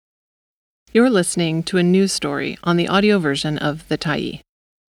You're listening to a news story on the audio version of The Tyee.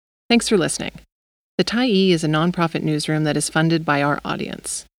 Thanks for listening. The Tyee is a nonprofit newsroom that is funded by our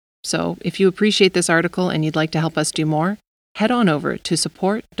audience. So, if you appreciate this article and you'd like to help us do more, head on over to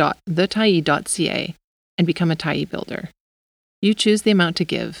support.thetyee.ca and become a Tyee builder. You choose the amount to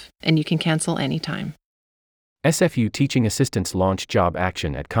give, and you can cancel anytime. SFU Teaching Assistants Launch Job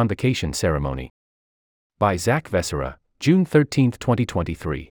Action at Convocation Ceremony. By Zach Vessera, June 13,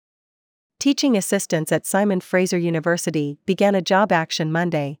 2023. Teaching assistants at Simon Fraser University began a job action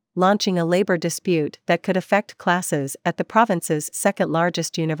Monday, launching a labor dispute that could affect classes at the province's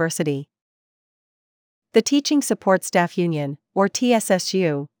second-largest university. The Teaching Support Staff Union, or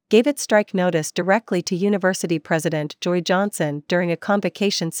TSSU, gave its strike notice directly to University President Joy Johnson during a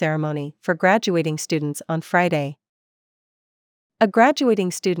convocation ceremony for graduating students on Friday. A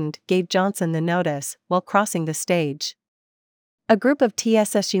graduating student gave Johnson the notice while crossing the stage. A group of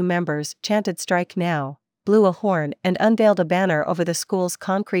TSSU members chanted "Strike Now," blew a horn and unveiled a banner over the school's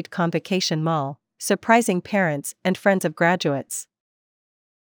concrete Convocation Mall, surprising parents and friends of graduates.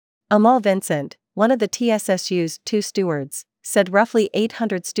 Amal Vincent, one of the TSSU's two stewards, said roughly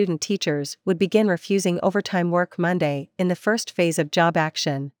 800 student teachers would begin refusing overtime work Monday in the first phase of job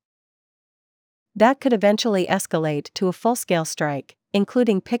action. That could eventually escalate to a full-scale strike,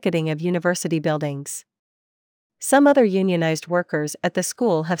 including picketing of university buildings. Some other unionized workers at the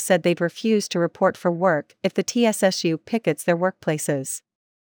school have said they'd refuse to report for work if the TSSU pickets their workplaces.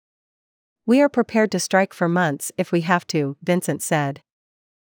 "We are prepared to strike for months if we have to," Vincent said.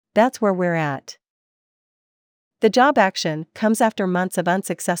 "That's where we're at." The job action comes after months of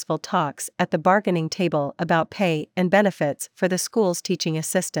unsuccessful talks at the bargaining table about pay and benefits for the school's teaching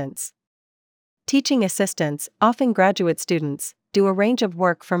assistants. Teaching assistants, often graduate students, do a range of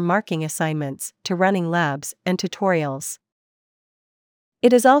work from marking assignments to running labs and tutorials.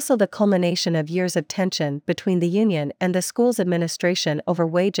 It is also the culmination of years of tension between the union and the school's administration over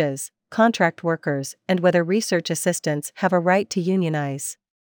wages, contract workers, and whether research assistants have a right to unionize.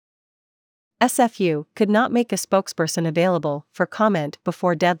 SFU could not make a spokesperson available for comment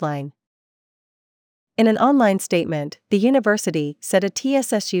before deadline. In an online statement, the university said a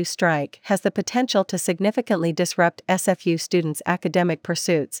TSSU strike has the potential to significantly disrupt SFU students' academic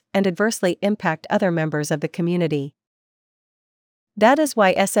pursuits and adversely impact other members of the community. That is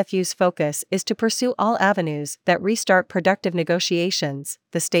why SFU's focus is to pursue all avenues that restart productive negotiations,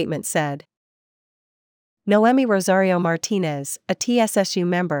 the statement said. Noemi Rosario Martinez, a TSSU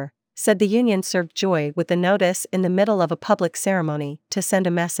member, said the union served Joy with the notice in the middle of a public ceremony to send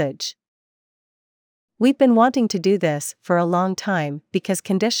a message. "We've been wanting to do this for a long time because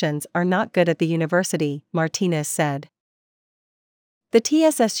conditions are not good at the university," Martinez said. The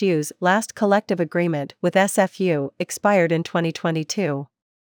TSSU's last collective agreement with SFU expired in 2022.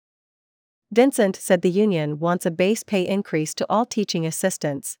 Vincent said the union wants a base pay increase to all teaching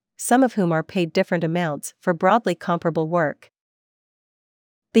assistants, some of whom are paid different amounts for broadly comparable work.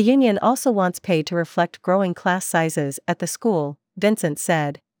 The union also wants pay to reflect growing class sizes at the school, Vincent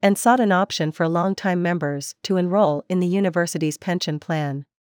said, and sought an option for long-time members to enroll in the university's pension plan.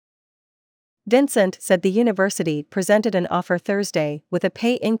 Vincent said the university presented an offer Thursday with a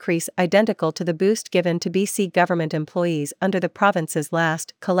pay increase identical to the boost given to BC government employees under the province's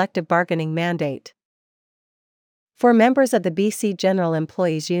last collective bargaining mandate. For members of the BC General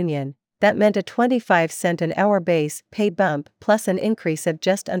Employees Union, that meant a 25-cent an hour base pay bump plus an increase of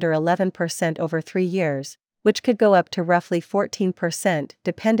just under 11% over 3 years, which could go up to roughly 14%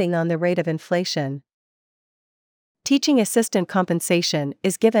 depending on the rate of inflation. Teaching assistant compensation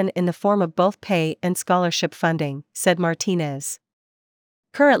is given in the form of both pay and scholarship funding, said Martinez.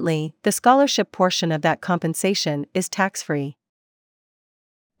 Currently, the scholarship portion of that compensation is tax-free.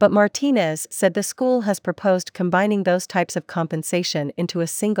 But Martinez said the school has proposed combining those types of compensation into a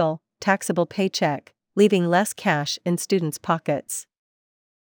single, taxable paycheck, leaving less cash in students' pockets.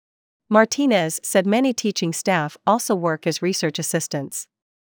 Martinez said many teaching staff also work as research assistants.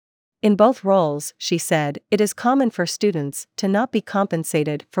 In both roles, she said, it is common for students to not be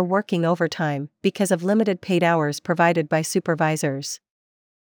compensated for working overtime because of limited paid hours provided by supervisors.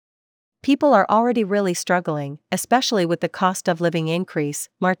 "People are already really struggling, especially with the cost of living increase,"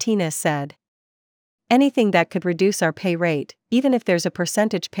 Martinez said. "Anything that could reduce our pay rate, even if there's a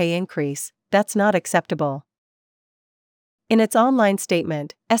percentage pay increase, that's not acceptable." In its online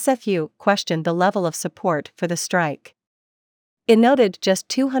statement, SFU questioned the level of support for the strike. It noted just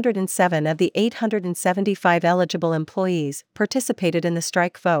 207 of the 875 eligible employees participated in the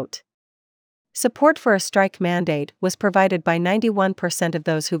strike vote. Support for a strike mandate was provided by 91% of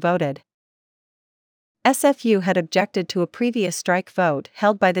those who voted. SFU had objected to a previous strike vote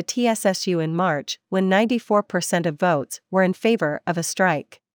held by the TSSU in March when 94% of votes were in favor of a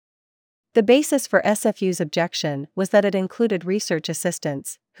strike. The basis for SFU's objection was that it included research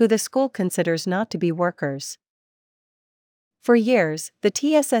assistants, who the school considers not to be workers. For years, the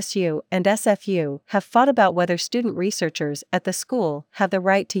TSSU and SFU have fought about whether student researchers at the school have the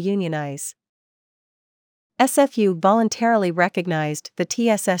right to unionize. SFU voluntarily recognized the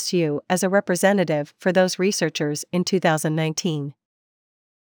TSSU as a representative for those researchers in 2019.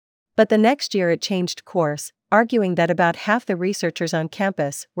 But the next year it changed course, arguing that about half the researchers on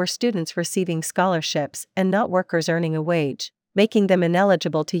campus were students receiving scholarships and not workers earning a wage, making them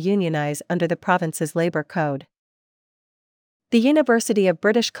ineligible to unionize under the province's labor code. The University of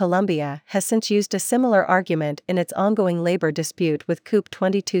British Columbia has since used a similar argument in its ongoing labor dispute with COOP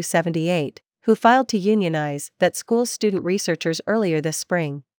 2278, who filed to unionize that school's student researchers earlier this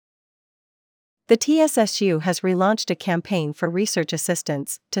spring. The TSSU has relaunched a campaign for research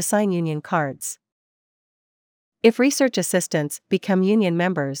assistants to sign union cards. If research assistants become union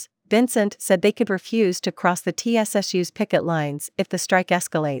members, Vincent said they could refuse to cross the TSSU's picket lines if the strike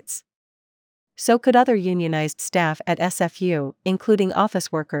escalates. So could other unionized staff at SFU, including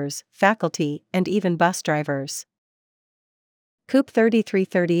office workers, faculty, and even bus drivers. COOP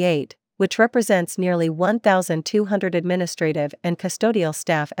 3338, which represents nearly 1,200 administrative and custodial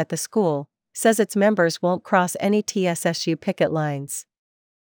staff at the school, says its members won't cross any TSSU picket lines.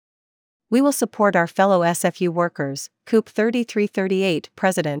 We will support our fellow SFU workers, COOP 3338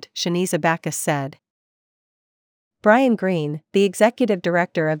 President Shanice Backus said. Brian Green, the executive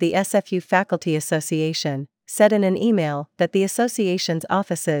director of the SFU Faculty Association, said in an email that the association's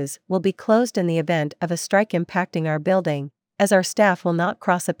offices will be closed in the event of a strike impacting our building, as our staff will not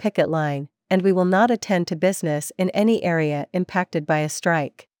cross a picket line, and we will not attend to business in any area impacted by a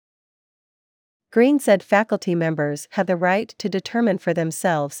strike. Green said faculty members have the right to determine for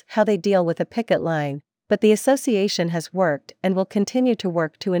themselves how they deal with a picket line, but the association has worked and will continue to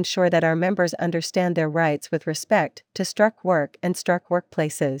work to ensure that our members understand their rights with respect to struck work and struck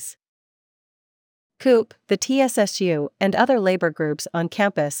workplaces. COOP, the TSSU, and other labor groups on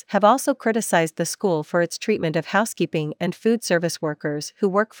campus have also criticized the school for its treatment of housekeeping and food service workers who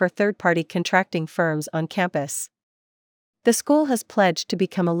work for third-party contracting firms on campus. The school has pledged to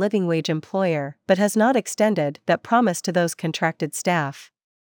become a living wage employer but has not extended that promise to those contracted staff.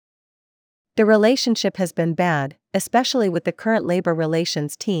 The relationship has been bad, especially with the current labor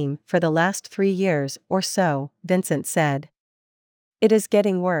relations team for the last 3 years or so, Vincent said. It is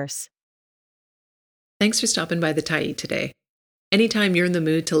getting worse. Thanks for stopping by the Tyee today. Anytime you're in the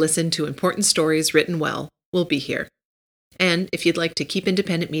mood to listen to important stories written well, we'll be here. And if you'd like to keep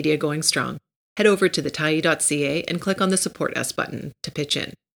independent media going strong, head over to thetyee.ca and click on the Support Us button to pitch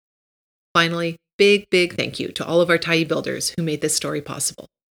in. Finally, big thank you to all of our Tyee builders who made this story possible.